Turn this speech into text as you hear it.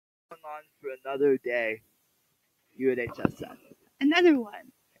on for another day here at HSN. Another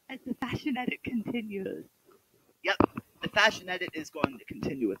one, as the fashion edit continues. Yep, the fashion edit is going to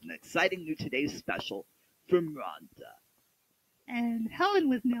continue with an exciting new Today's Special from Rhonda. And Helen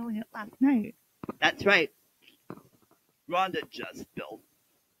was nailing it last night. That's right. Rhonda just built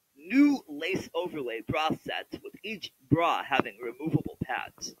new lace overlay bra sets with each bra having removable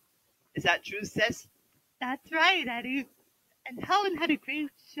pads. Is that true, sis? That's right, Eddie. And Helen had a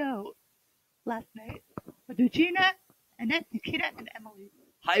great show last night with Regina, Annette, Nikita, and Emillee.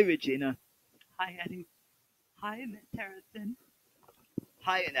 Hi, Regina. Hi, Eddie. Hi, Miss Harrison.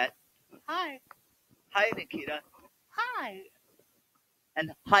 Hi, Annette. Hi. Hi, Nikita. Hi.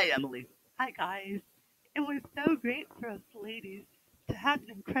 And hi, Emillee. Hi, guys. It was so great for us ladies to have an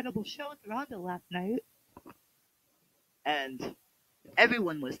incredible show with Rhonda last night. And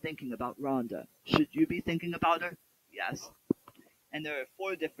everyone was thinking about Rhonda. Should you be thinking about her? Yes. And there are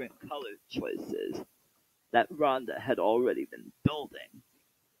 4 different color choices that Rhonda had already been building.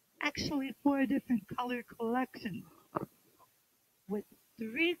 Actually, 4 different color collections with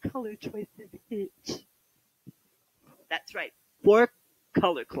 3 color choices each. That's right. 4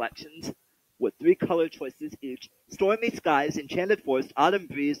 color collections with 3 color choices each. Stormy Skies, Enchanted Forest, Autumn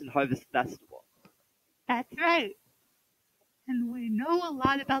Breeze, and Harvest Festival. That's right. And we know a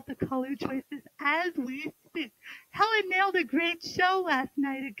lot about the color choices as we speak. Helen nailed a great show last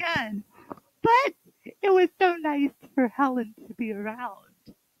night again. But it was so nice for Helen to be around.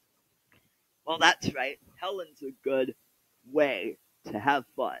 Well, that's right. Helen's a good way to have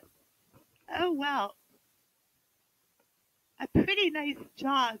fun. Oh, well. A pretty nice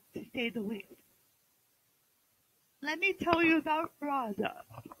job, to say the least. Let me tell you about Rhonda.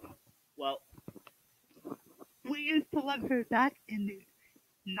 Well, we used to love her back in the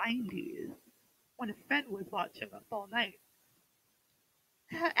 90s when a friend was watching us all night.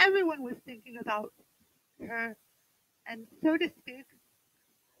 Everyone was thinking about her, and so to speak,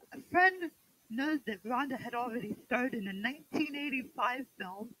 a friend knows that Rhonda had already starred in a 1985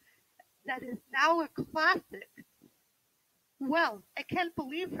 film that is now a classic. Well, I can't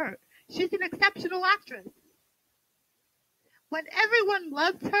believe her. She's an exceptional actress. When everyone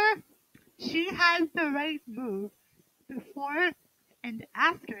loves her, she has the right move before and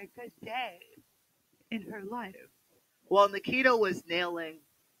after a good day in her life. Well, Nikita was nailing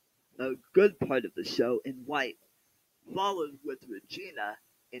a good part of the show in white, followed with Regina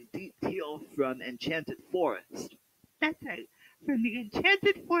in deep teal from Enchanted Forest. That's right. From the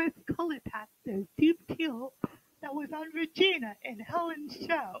Enchanted Forest color pack, there's deep teal that was on Regina in Helen's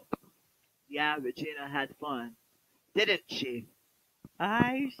show. Yeah, Regina had fun, didn't she?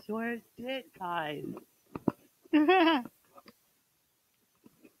 I sure did, guys.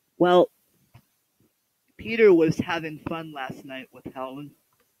 Well, Peter was having fun last night with Helen.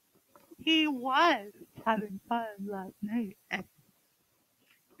 He was having fun last night.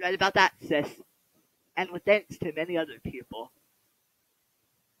 Right about that, sis. And with thanks to many other people.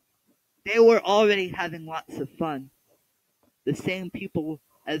 They were already having lots of fun. The same people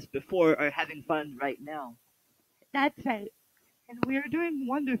as before are having fun right now. That's right. And we are doing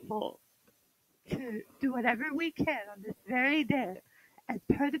wonderful to do whatever we can on this very day as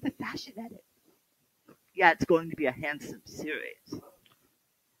part of the fashion edit. Yeah, it's going to be a handsome series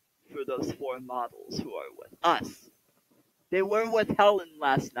for those 4 models who are with us. They were with Helen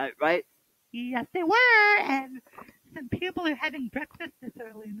last night, right? Yes, they were. And some people are having breakfast this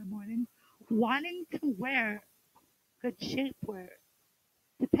early in the morning wanting to wear good shapewear,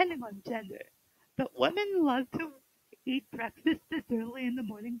 depending on gender. But women love to eat breakfast this early in the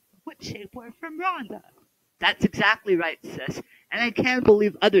morning with shapewear from Rhonda. That's exactly right, sis. And I can't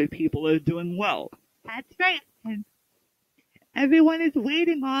believe other people are doing well. That's right. And everyone is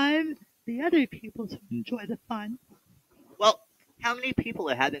waiting on the other people to enjoy the fun. Well, how many people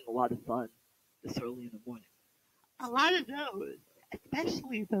are having a lot of fun this early in the morning? A lot of those,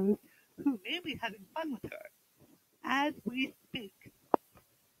 especially those who may be having fun with her as we speak.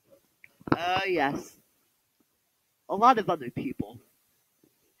 Yes. A lot of other people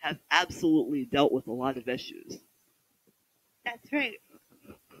have absolutely dealt with a lot of issues. That's right.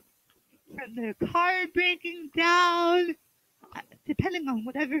 From their car breaking down, depending on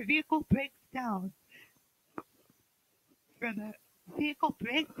whatever vehicle breaks down. From a vehicle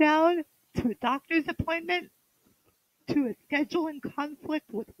breakdown to a doctor's appointment to a scheduling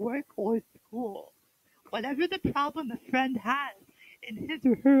conflict with work or school. Whatever the problem a friend has in his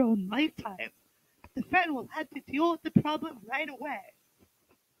or her own lifetime, the friend will have to deal with the problem right away.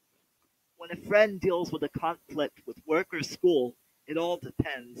 When a friend deals with a conflict with work or school, it all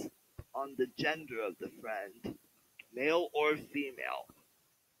depends on the gender of the friend, male or female.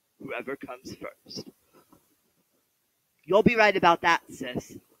 Whoever whoever comes first. You'll be right about that,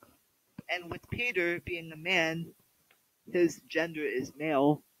 sis. And with Peter being a man, his gender is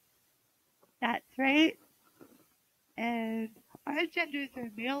male. That's right. And our genders are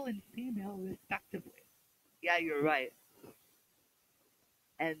male and female, respectively. Yeah, you're right.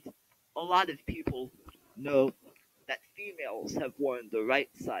 And a lot of people know that females have worn the right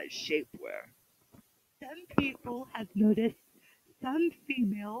size shapewear. Some people have noticed some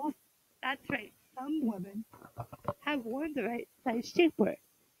females, that's right, some women, have worn the right size shapewear.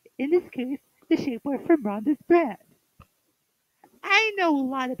 In this case, the shapewear from Rhonda's brand. I know a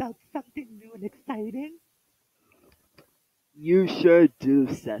lot about something new and exciting. You sure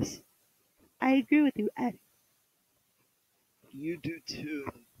do, sis. I agree with you, Eddie. You do too.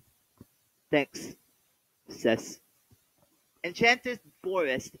 Thanks, sis. Enchanted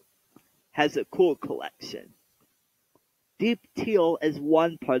Forest has a cool collection. Deep teal is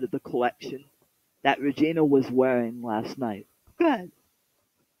one part of the collection that Regina was wearing last night. Good.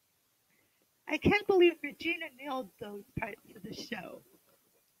 I can't believe Regina nailed those parts of the show.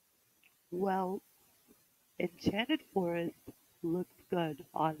 Well, Enchanted Forest looks good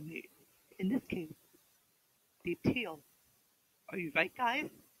on me. In this case, deep teal. Are you right, guys?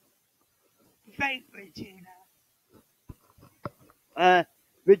 Right, Regina.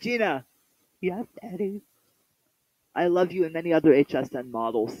 Regina, Yes, Eddie. I love you and many other HSN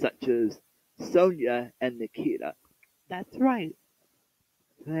models such as Sonia and Nikita. That's right.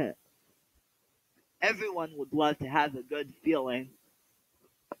 Everyone would love to have a good feeling.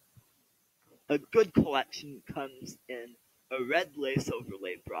 A good collection comes in a red lace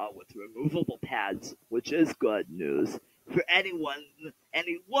overlay bra with removable pads, which is good news for any woman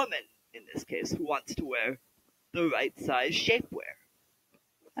in this case, who wants to wear the right size shapewear.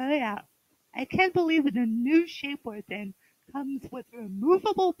 Oh yeah. I can't believe that a new shapewear thing comes with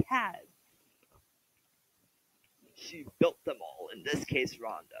removable pads. She built them all, in this case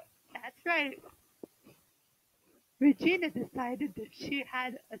Rhonda. That's right. Regina decided that she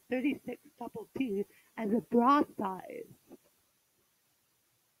had a 36 double D as a bra size.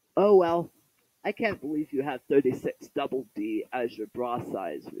 Oh well, I can't believe you have 36 double D as your bra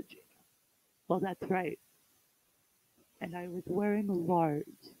size, Regina. Well, that's right. And I was wearing a large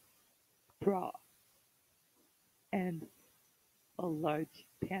bra and a large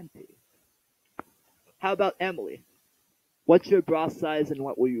panty. How about Emillee? What's your bra size and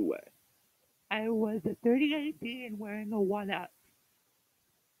what will you wear? I was a 38D and wearing a 1X.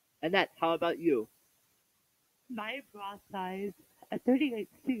 Annette, how about you? My bra size, a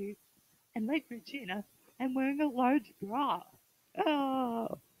 38C, and like Regina, I'm wearing a large bra.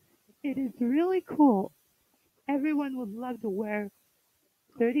 Oh, it is really cool. Everyone would love to wear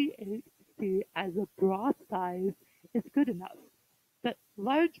 38C as a bra size is good enough. But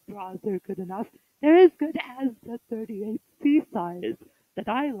large bras are good enough. They're as good as the 38C size that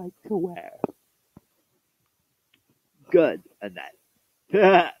I like to wear. Good,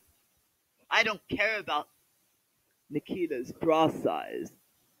 Annette. I don't care about Nikita's bra size.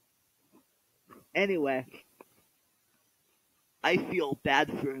 Anyway, I feel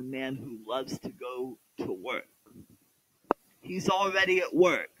bad for a man who loves to go to work. He's already at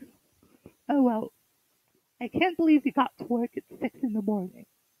work. Oh well, I can't believe he got to work at 6 in the morning.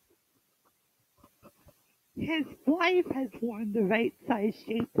 His wife has worn the right size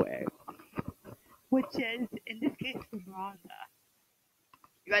shapewear, which is, in this case, from Rhonda.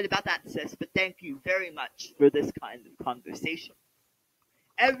 You're right about that, sis, but thank you very much for this kind of conversation.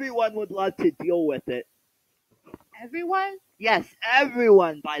 Everyone would love to deal with it. Everyone? Yes,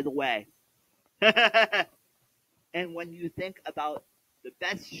 everyone, by the way. And when you think about the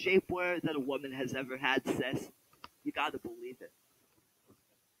best shapewear that a woman has ever had, sis, you gotta believe it.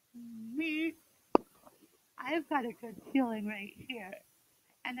 Me? I've got a good feeling right here.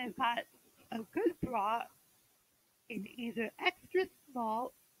 And I've got a good bra in either extra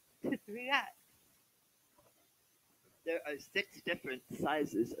small to 3X. There are 6 different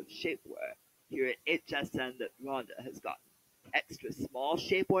sizes of shapewear here at HSN that Rhonda has gotten. Extra small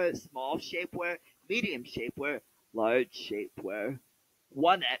shapewear, medium shapewear, large shapewear,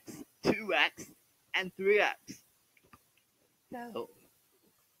 1X, 2X, and 3X. So,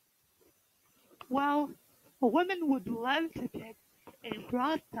 well, a woman would love to pick a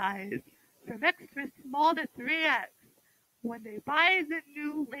bra size from extra small to 3X when they buy the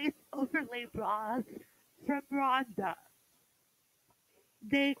new lace overlay bras from Rhonda.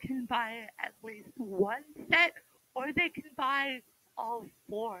 They can buy at least one set, or they can buy all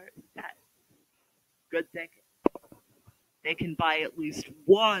 4 sets. Good thinking. They can buy at least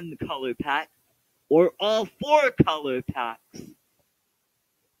one color pack, or all 4 color packs.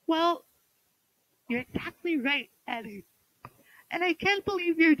 Well, you're exactly right, Eddie. And I can't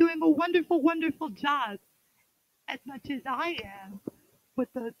believe you're doing a wonderful, wonderful job, as much as I am, with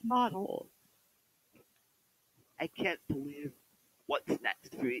those models. I can't believe what's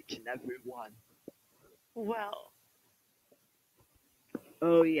next for each and every one. Well,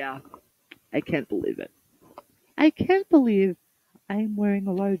 Oh yeah, I can't believe it. I can't believe I'm wearing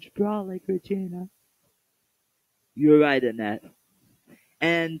a large bra like Regina. You're right, Annette.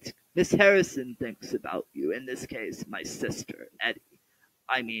 And Miss Harrison thinks about you, in this case, my sister, Eddie.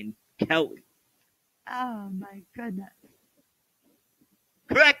 I mean, Kelly. Oh my goodness.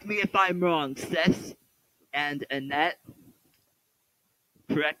 Correct me if I'm wrong, sis. And Annette,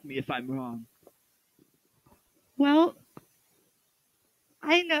 correct me if I'm wrong. Well,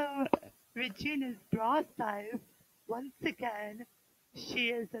 I know Regina's bra size. Once again, she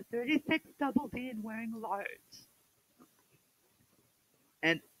is a 36 double D and wearing large.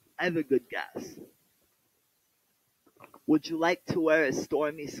 And I have a good guess. Would you like to wear a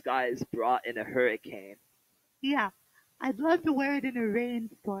stormy skies bra in a hurricane? Yeah, I'd love to wear it in a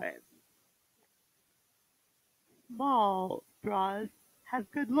rainstorm. Small bras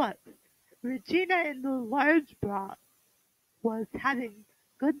have good looks. Regina in the large bra was having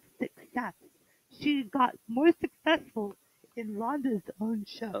good success. She got more successful in Rhonda's own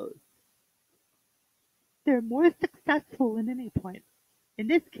shows. They're more successful in any point. In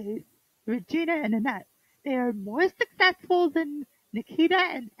this case, Regina and Annette, they are more successful than Nikita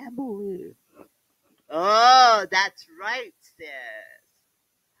and Emillee. Oh, that's right, sis.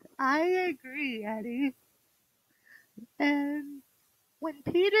 I agree, Eddie. And when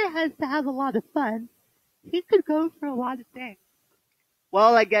Peter has to have a lot of fun, he could go for a lot of things.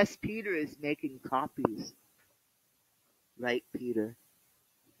 Well, I guess Peter is making copies. Right, Peter?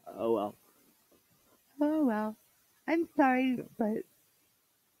 Oh well. Oh well, I'm sorry, but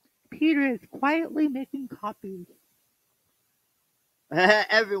Peter is quietly making copies.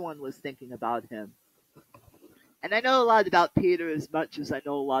 Everyone was thinking about him. And I know a lot about Peter as much as I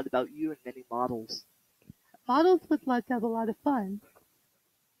know a lot about you and many models. Models would love to have a lot of fun.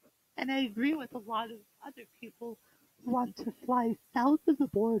 And I agree with a lot of other people who want to fly south of the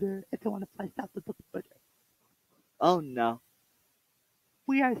border if they want to fly south of the border. Oh no.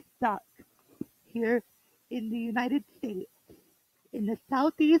 We are stuck here in the United States, in the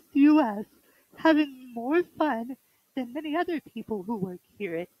southeast U.S., having more fun than many other people who work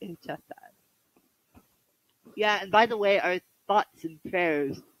here at HSN. Yeah, and by the way, our thoughts and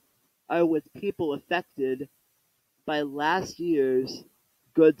prayers are with people affected by last year's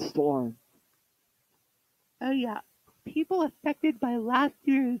good storm. Oh yeah, people affected by last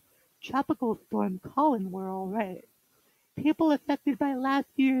year's tropical storm Colin were all right. People affected by last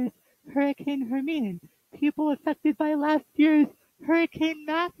year's Hurricane Hermine. People affected by last year's Hurricane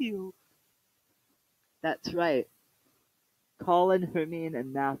Matthew. That's right. Colin, Hermine,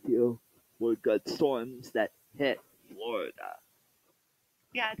 and Matthew were good storms that hit Florida.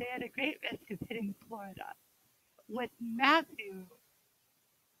 Yeah, they had a great risk of hitting Florida. With Matthew,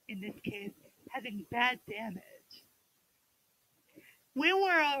 in this case, having bad damage. We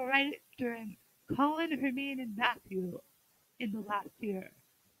were all right during Colin, Hermine, and Matthew in the last year.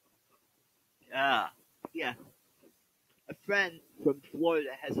 Yeah. A friend from Florida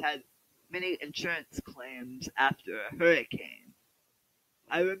has had many insurance claims after a hurricane.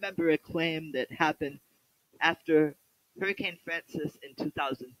 I remember a claim that happened after Hurricane Francis in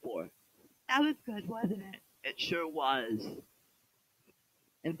 2004. That was good, wasn't it? It sure was.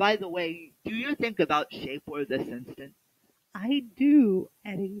 And by the way, do you think about shapewear this instant? I do,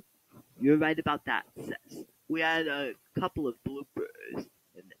 Eddie. You're right about that, sis. We had a couple of bloopers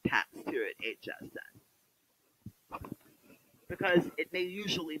in the past here at HSN. Because it may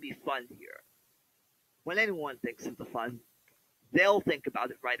usually be fun here. When anyone thinks of the fun, they'll think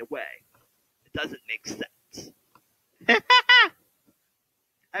about it right away. It doesn't make sense.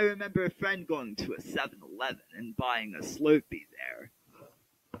 I remember a friend going to a 7-Eleven and buying a Slurpee there.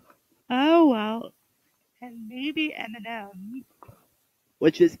 Oh well. And maybe M&M's.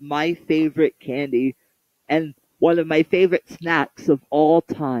 Which is my favorite candy and one of my favorite snacks of all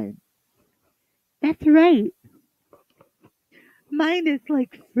time. That's right. Mine is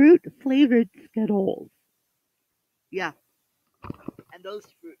like fruit-flavored Skittles. Yeah, and those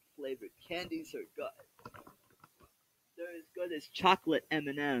fruit-flavored candies are good. They're as good as chocolate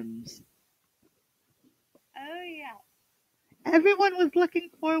M&Ms. Oh yeah. Everyone was looking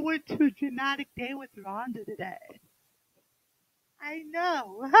forward to a dramatic day with Rhonda today. I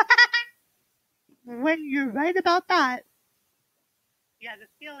know. When you're right about that, you have a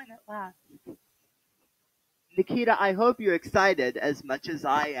feeling at last. Nikita, I hope you're excited as much as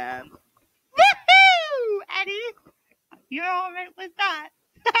I am. Woohoo! Eddie, you're all right with that.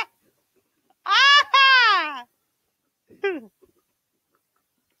 Aha!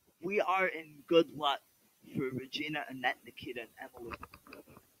 We are in good luck for Regina, Annette, Nikita, and Emillee.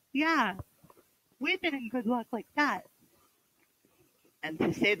 Yeah, we've been in good luck like that. And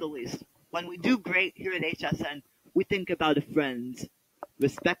to say the least, when we do great here at HSN, we think about a friend's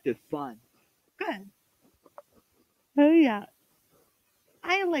respective fun. Good. Oh yeah.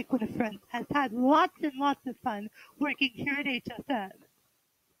 I like when a friend has had lots and lots of fun working here at HSN.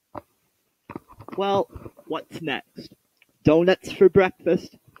 Well, what's next? Donuts for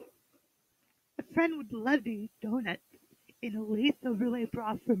breakfast? A friend would love to eat donuts in a lace overlay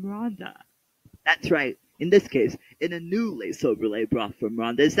bra from Rhonda. That's right. In this case, in a new lace overlay bra from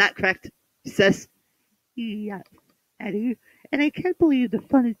Rhonda. Is that correct, sis? Yes, Eddie, and I can't believe the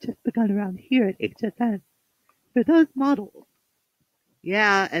fun has just begun around here at HSN. For those models,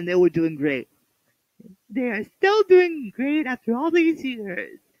 Yeah, and they were doing great. they are still doing great after all these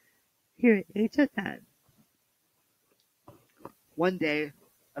years here at HSN. One day,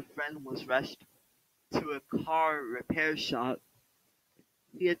 a friend was rushed to a car repair shop.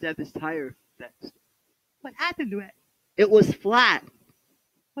 He had to have his tire fixed. What happened to it? It was flat.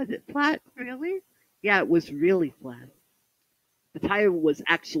 Was it flat, really? Yeah, it was really flat. The tire was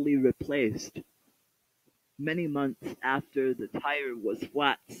actually replaced many months after the tire was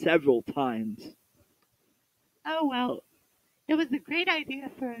flat several times. Oh well, it was a great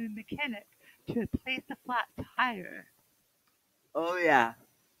idea for a mechanic to replace a flat tire. Oh yeah,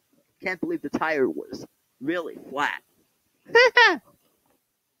 can't believe the tire was really flat.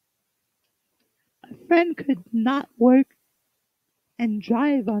 A friend could not work and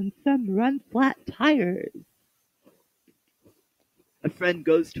drive on some run-flat tires. A friend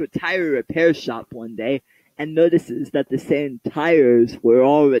goes to a tire repair shop one day and notices that the same tires were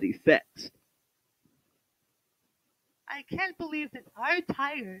already fixed. I can't believe that our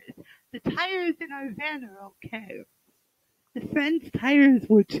tires, the tires in our van are okay. The friend's tires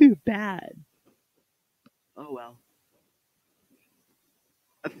were too bad. Oh well.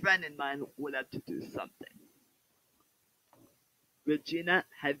 A friend in mine would have to do something. Regina,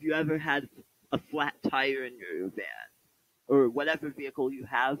 have you ever had a flat tire in your van? Or whatever vehicle you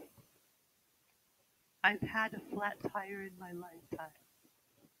have? I've had a flat tire in my lifetime.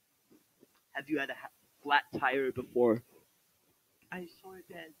 Have you had a flat tire before? I sure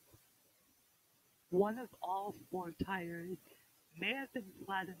did. One of all 4 tires may have been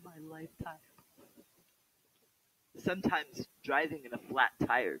flat in my lifetime. Sometimes driving in a flat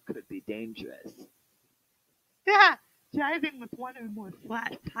tire could be dangerous. Yeah, driving with one or more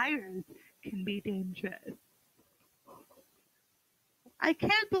flat tires can be dangerous. I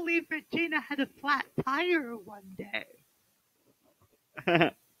can't believe Regina had a flat tire one day.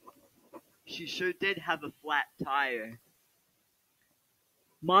 She sure did have a flat tire.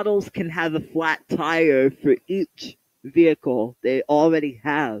 Models can have a flat tire for each vehicle they already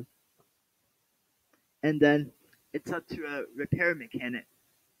have. And then it's up to a repair mechanic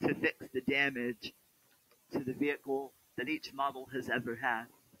to fix the damage to the vehicle that each model has ever had.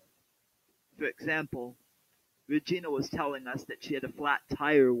 For example, Regina was telling us that she had a flat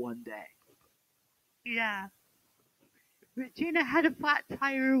tire one day. Yeah. Regina had a flat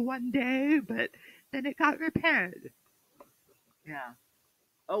tire one day, but then it got repaired. Yeah.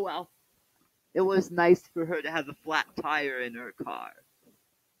 Oh well. It was nice for her to have a flat tire in her car.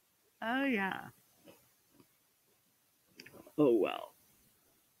 Oh yeah. Oh well.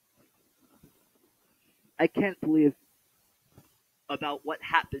 I can't believe about what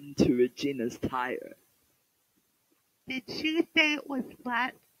happened to Regina's tire. Did she say it was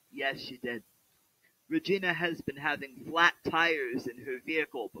flat? Yes, she did. Regina has been having flat tires in her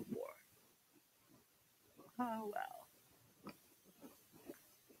vehicle before. Oh well.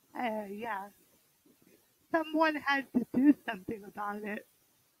 Yeah. Someone had to do something about it.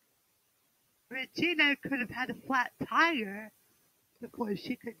 Regina could have had a flat tire before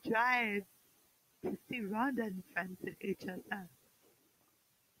she could drive to see Rhonda and friends at HSN.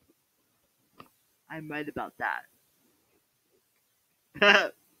 I'm right about that.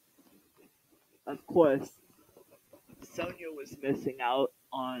 Of course, Sonia was missing out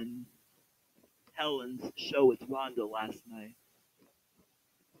on Helen's show with Rhonda last night.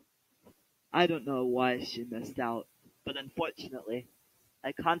 I don't know why she missed out, but unfortunately,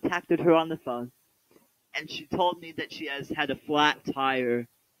 I contacted her on the phone, and she told me that she has had a flat tire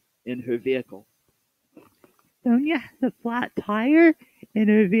in her vehicle. Sonia has a flat tire in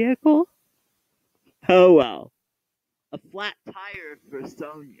her vehicle? Oh well, a flat tire for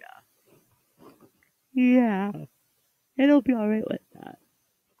Sonia. Yeah, it'll be alright with that.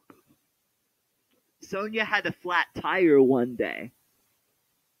 Sonia had a flat tire one day.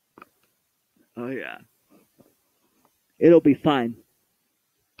 Oh yeah. It'll be fine.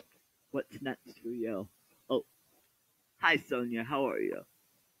 What's next for you? Oh, hi Sonia, how are you?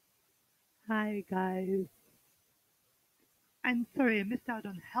 Hi, guys. I'm sorry I missed out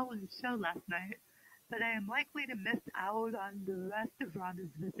on Helen's show last night, but I am likely to miss out on the rest of Rhonda's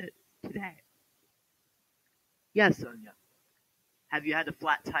visit today. Yeah, Sonia. Have you had a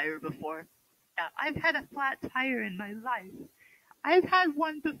flat tire before? Yeah, I've had a flat tire in my life. I've had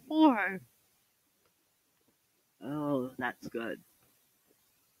one before. Oh, that's good.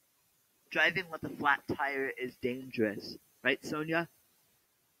 Driving with a flat tire is dangerous, right, Sonia?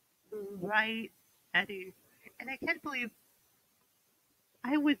 Right, Eddie. And I can't believe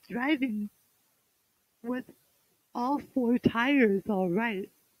I was driving with all four tires all right.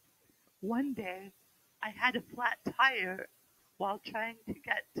 One day, I had a flat tire while trying to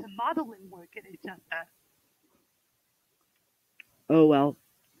get to modeling work at HSN. Oh well,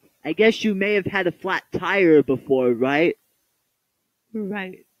 I guess you may have had a flat tire before, right?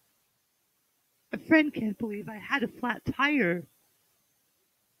 Right. A friend can't believe I had a flat tire.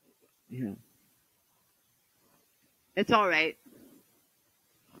 Yeah. It's alright.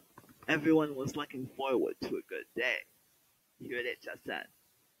 Everyone was looking forward to a good day here at HSN.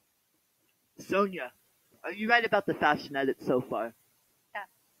 Sonia, are you right about the fashion edit so far? Yeah,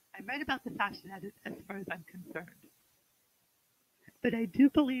 I'm right about the fashion edit as far as I'm concerned. But I do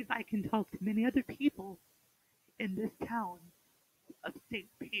believe I can talk to many other people in this town of St.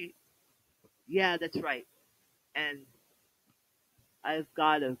 Pete. Yeah, that's right. And I've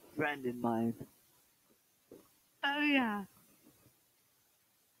got a friend in mind. Oh yeah,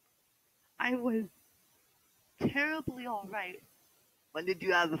 I was terribly alright. When did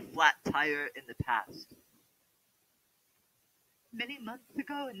you have a flat tire in the past? Many months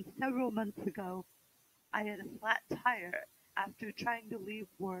ago and several months ago, I had a flat tire after trying to leave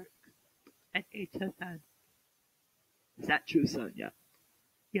work at HSN. Is that true, Sonia?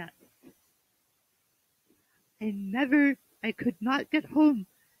 Yes. I could not get home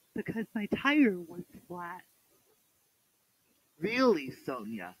because my tire was flat. Really,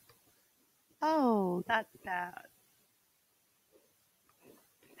 Sonia? Oh, that's bad.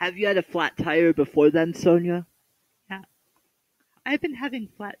 Have you had a flat tire before then, Sonia? Yeah. I've been having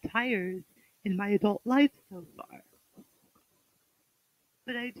flat tires in my adult life so far.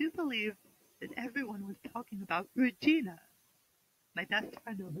 But I do believe that everyone was talking about Regina, my best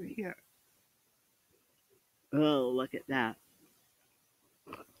friend over here. Oh, look at that.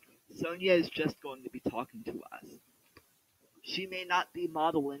 Sonia is just going to be talking to us. She may not be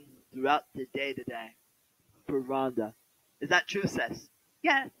modeling throughout the day today for Rhonda. Is that true, sis?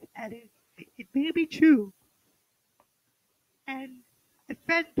 Yes, Eddie, it may be true. And a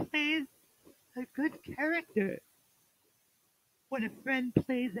friend plays a good character. When a friend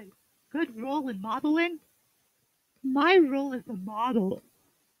plays a good role in modeling, my role as a model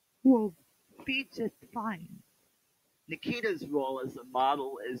will be just fine. Nikita's role as a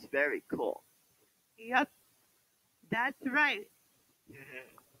model is very cool. Yep, that's right.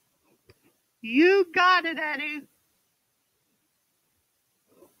 You got it, Eddie.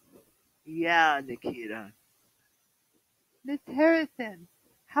 Yeah, Nikita. Miss Harrison,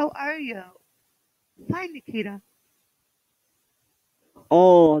 how are you? Fine, Nikita.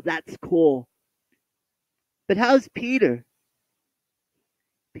 Oh, that's cool. But how's Peter?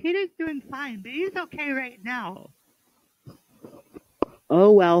 Peter's doing fine, but he's okay right now.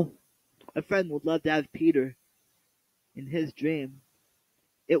 Oh, well, a friend would love to have Peter in his dream.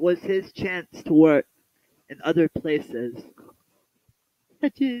 It was his chance to work in other places.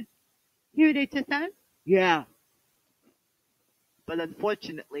 Such as here at HSN? Yeah. But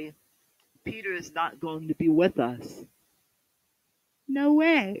unfortunately, Peter is not going to be with us. No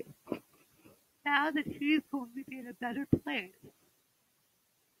way. Now that he's going to be in a better place.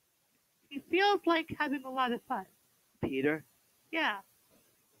 He feels like having a lot of fun. Peter? Yeah.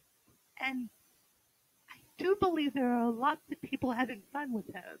 And I do believe there are lots of people having fun with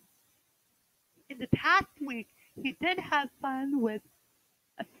him. In the past week, he did have fun with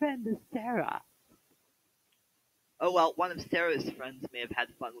a friend of Sarah. Oh, well, one of Sarah's friends may have had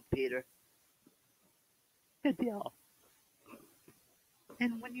fun with Peter. Good deal.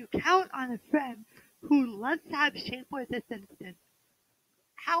 And when you count on a friend who loves to have shapewear this instant,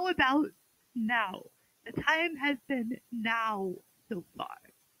 how about now? The time has been now so far.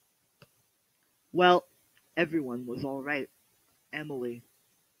 Well, everyone was all right. Emillee,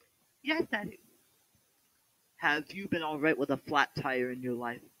 Yes, Eddie. have you been all right with a flat tire in your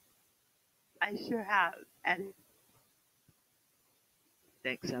life? I sure have, Eddie.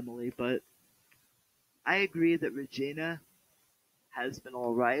 Thanks, Emillee, but I agree that Regina has been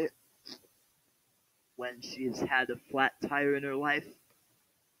alright when she's had a flat tire in her life.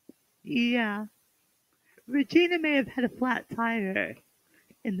 Yeah, Regina may have had a flat tire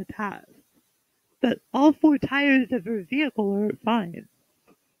in the past, but all 4 tires of her vehicle are fine.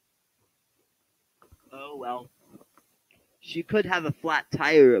 Oh well, she could have a flat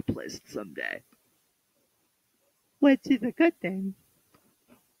tire replaced someday. Which is a good thing.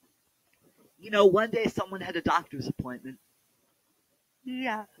 You know, one day someone had a doctor's appointment.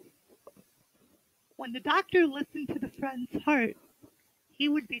 Yeah. When the doctor listened to the friend's heart, he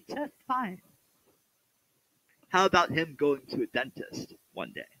would be just fine. How about him going to a dentist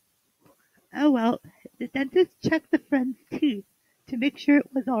one day? Oh well, the dentist checked the friend's teeth to make sure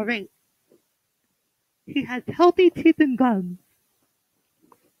it was alright. He has healthy teeth and gums.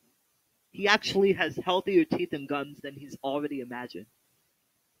 He actually has healthier teeth and gums than he's already imagined.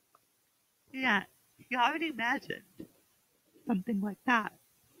 Yeah, he already imagined something like that.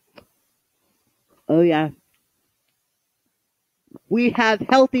 Oh yeah. We have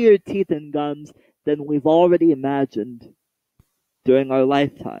healthier teeth and gums than we've already imagined during our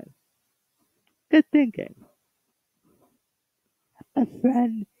lifetime. Good thinking. A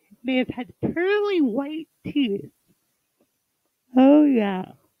friend may have had pearly white teeth. Oh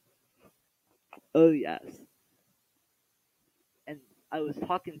yeah. Oh yes. And I was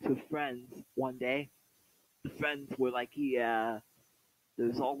talking to friends one day. The friends were like, yeah,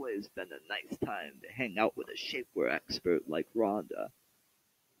 there's always been a nice time to hang out with a shapewear expert like Rhonda.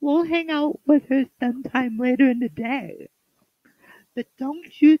 We'll hang out with her sometime later in the day. But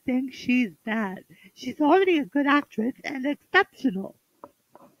don't you think she's bad? She's already a good actress and exceptional.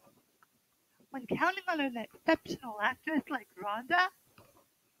 When counting on an exceptional actress like Rhonda,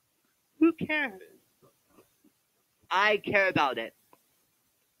 who cares? I care about it.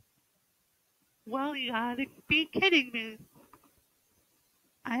 Well, you gotta be kidding me.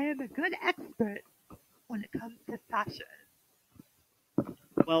 I am a good expert when it comes to fashion.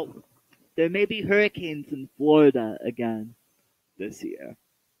 Well, there may be hurricanes in Florida again this year.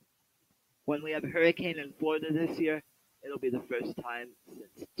 When we have a hurricane in Florida this year, it'll be the first time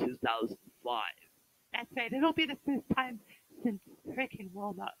since 2005. That's right, it'll be the first time since Hurricane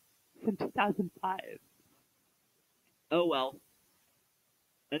Wilma in 2005. Oh well.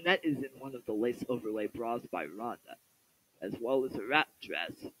 Annette is in one of the lace overlay bras by Rhonda, as well as a wrap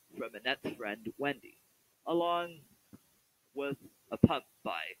dress from Annette's friend Wendy, along with a pump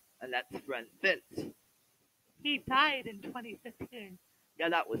by Annette's friend Vince. He died in 2015. Yeah,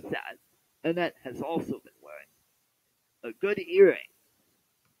 that was sad. Annette has also been wearing a good earring.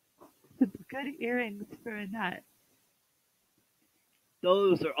 Some good earrings for Annette.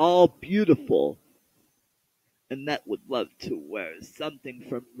 Those are all beautiful. Annette would love to wear something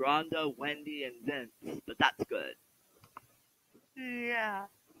from Rhonda, Wendy, and Vince, but that's good. Yeah.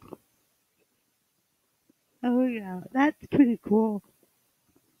 Oh yeah, that's pretty cool.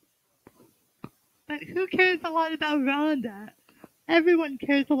 But who cares a lot about Rhonda? Everyone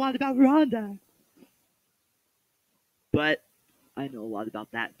cares a lot about Rhonda. But I know a lot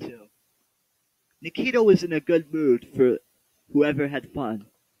about that too. Nikita was in a good mood for whoever had fun.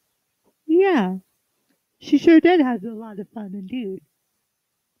 Yeah, she sure did have a lot of fun indeed.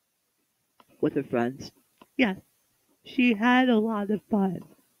 With her friends. Yes, she had a lot of fun.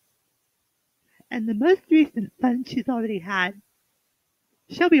 And the most recent fun she's already had,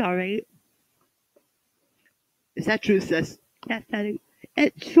 she'll be alright. Is that true, sis? Yes, Eddie.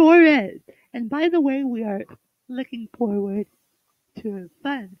 It sure is. And by the way, we are looking forward to a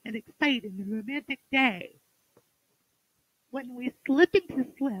fun and exciting and romantic day. When we slip into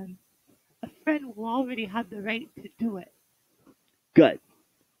swim, a friend will already have the right to do it. Good.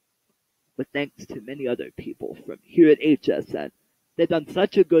 But thanks to many other people from here at HSN, they've done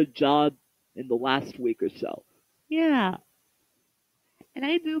such a good job in the last week or so. Yeah. And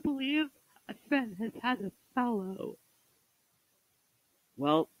I do believe a friend has had a fellow.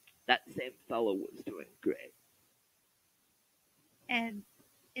 Well, that same fellow was doing great. And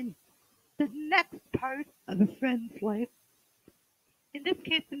in the next part of a friend's life, in this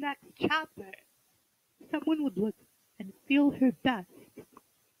case the next chapter, someone would look and feel her best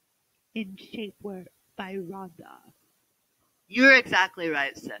in Shapewear by Rhonda. You're exactly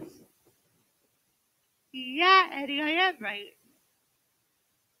right, sis. Yeah, Eddie, I am right.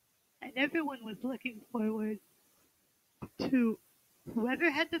 And everyone was looking forward to whoever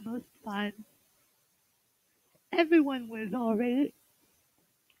had the most fun. Everyone was alright.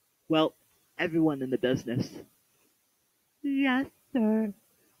 Well, everyone in the business. Yes, sir.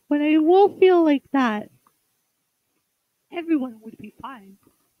 when I won't feel like that, everyone would be fine.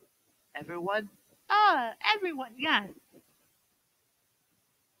 Everyone? Everyone, yes.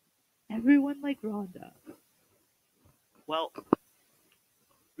 Everyone like Rhonda. Well,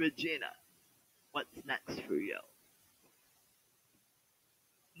 Regina, what's next for you?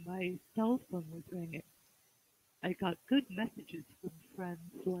 My cell phone was ringing. I got good messages from friends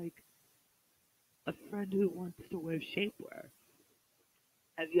like a friend who wants to wear shapewear.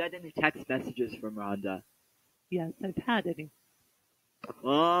 Have you had any text messages from Rhonda? Yes, I've had any.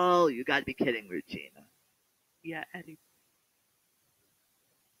 Oh, you gotta be kidding, Regina. Yeah, Eddie.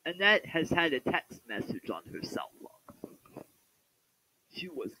 Annette has had a text message on her cell phone. She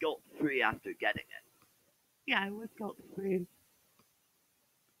was guilt-free after getting it. Yeah, I was guilt-free.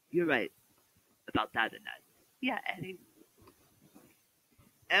 You're right about that, Annette. Yeah, Eddie.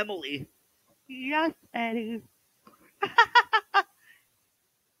 Emillee, Yes, Eddie.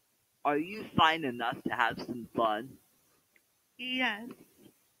 are you fine enough to have some fun? Yes,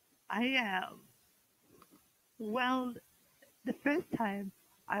 I am. Well, the first time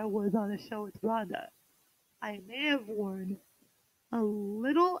I was on a show with Rhonda, I may have worn a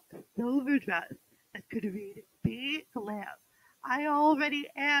little silver dress that could read "Be Glam." I already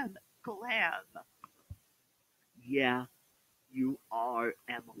am glam. Yeah, you are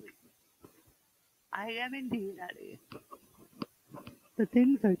Emillee. I am indeed, Eddie. The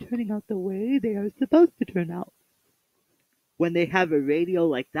things are turning out the way they are supposed to turn out. When they have a radio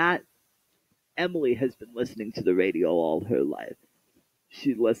like that, Emillee has been listening to the radio all her life.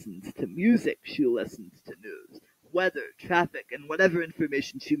 She listens to music, she listens to news, weather, traffic, and whatever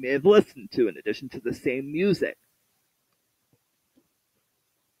information she may have listened to in addition to the same music.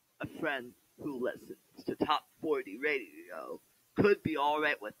 A friend who listens to Top 40 radio could be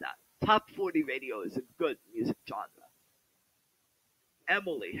alright with that. Top 40 radio is a good music genre.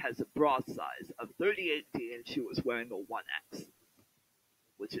 Emillee has a bra size of 38D and she was wearing a 1X,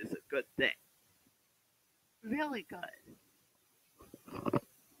 which is a good thing. Really good.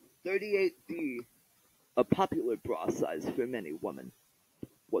 38D, a popular bra size for many women,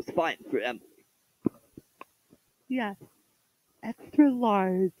 was fine for Emillee. Yes, extra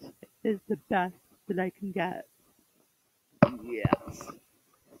large is the best that I can get. Yes.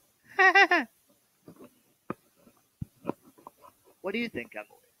 What do you think,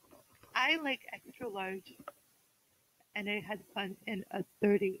 Emillee? I like extra large, and I had fun in a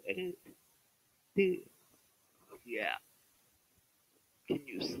 38D. Yeah. Can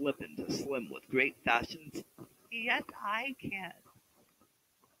you slip into slim with great fashions? Yes, I can.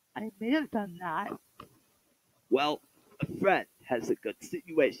 I may have done that. Well, a friend has a good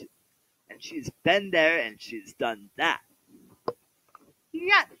situation, and she's been there and she's done that.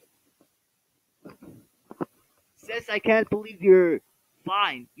 Yes, Sis, I can't believe you're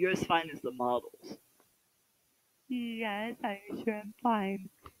fine. You're as fine as the models. yes, I'm sure I'm fine.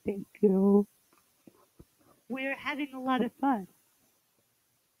 Thank you. We're having a lot of fun.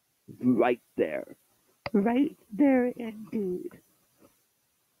 Right there. Right there indeed.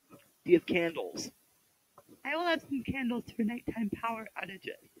 Do you have candles? I will have some candles for nighttime power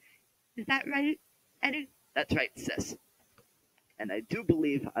outages. Is that right, Eddie? That's right, sis. And I do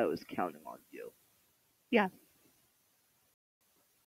believe I was counting on you. Yes.